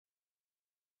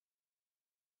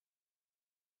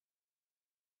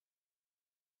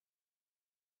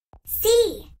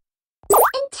C.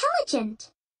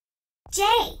 Intelligent. J.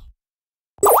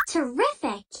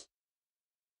 Terrific.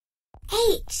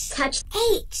 H. Touch.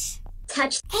 H.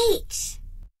 Touch. H.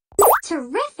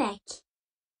 Terrific.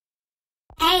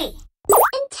 A.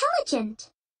 Intelligent.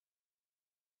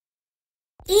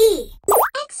 E.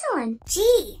 Excellent.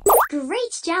 G.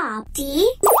 Great job.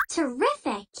 D.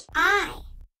 Terrific. I.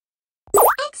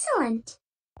 Excellent.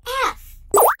 F.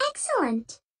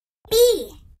 Excellent.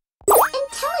 B.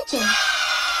 Intelligent.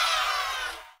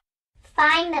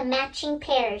 Find the matching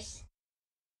pairs.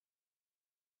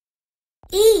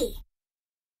 E.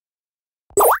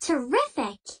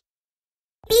 Terrific.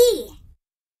 B.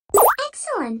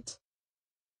 Excellent.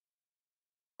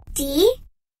 D.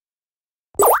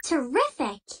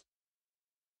 Terrific.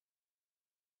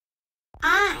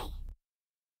 I.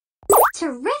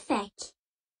 Terrific.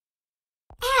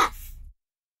 F.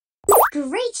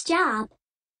 Great job.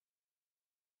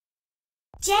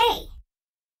 J.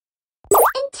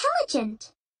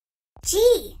 Intelligent.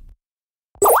 G.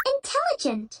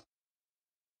 Intelligent.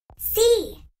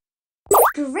 C.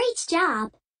 Great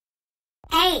job.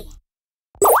 A.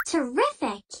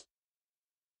 Terrific.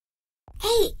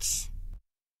 H.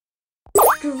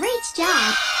 Great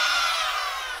job.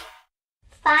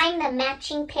 Find the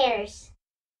matching pairs.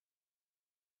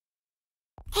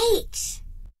 H.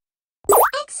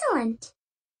 Excellent.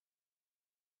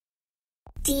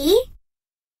 D.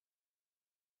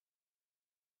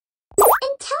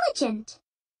 Intelligent.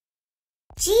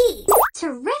 G.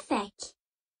 Terrific.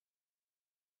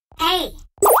 A.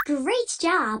 Great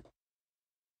job.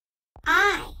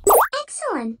 I.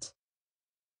 Excellent.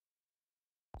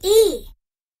 E.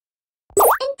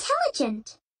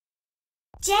 Intelligent.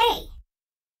 J.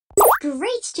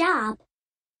 Great job.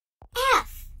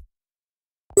 F.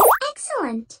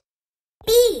 Excellent.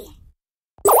 B.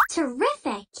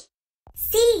 Terrific.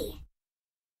 C.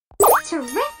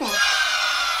 Terrific.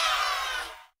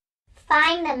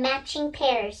 Find the matching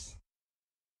pairs.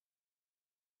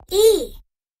 E.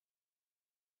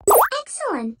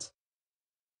 Excellent.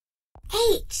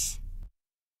 H.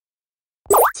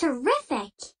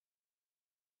 Terrific.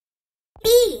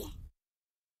 B.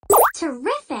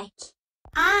 Terrific.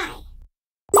 I.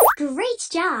 Great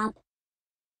job.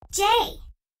 J.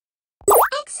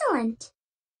 Excellent.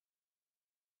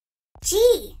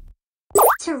 G.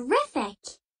 Terrific.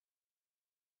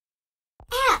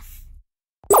 F.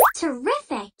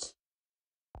 Terrific.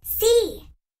 C.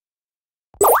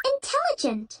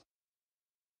 Intelligent.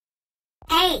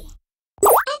 A.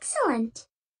 Excellent.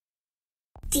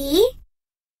 D.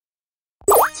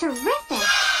 Terrific.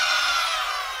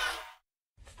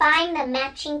 Find the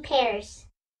matching pairs.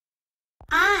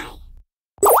 I.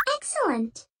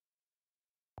 Excellent.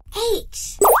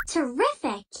 H.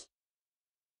 Terrific.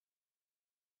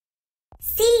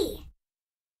 C.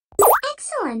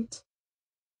 Excellent.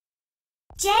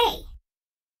 J.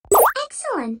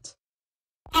 Excellent.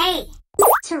 A.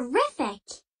 Terrific.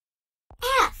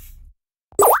 F.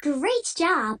 Great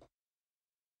job.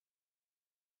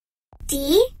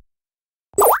 D.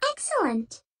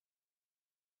 Excellent.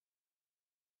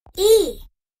 E.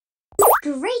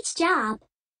 Great job.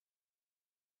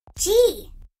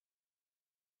 G.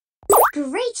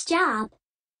 Great job.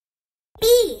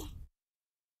 B.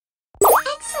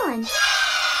 Excellent.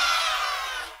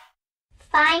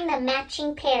 Find the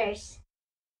matching pairs.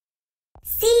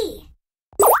 C.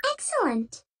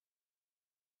 Excellent.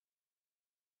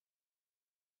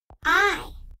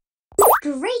 I.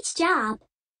 Great job.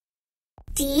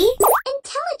 D.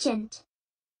 Intelligent.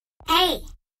 A.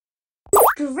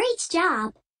 Great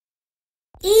job.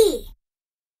 E.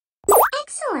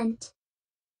 Excellent.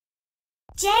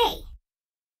 J.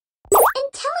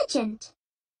 Intelligent.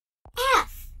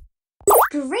 F.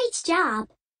 Great job.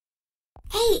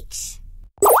 H.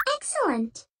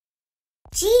 Excellent.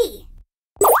 G.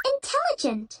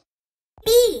 Intelligent.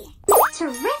 B.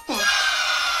 Terrific.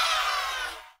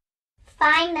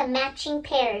 Find the matching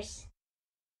pairs.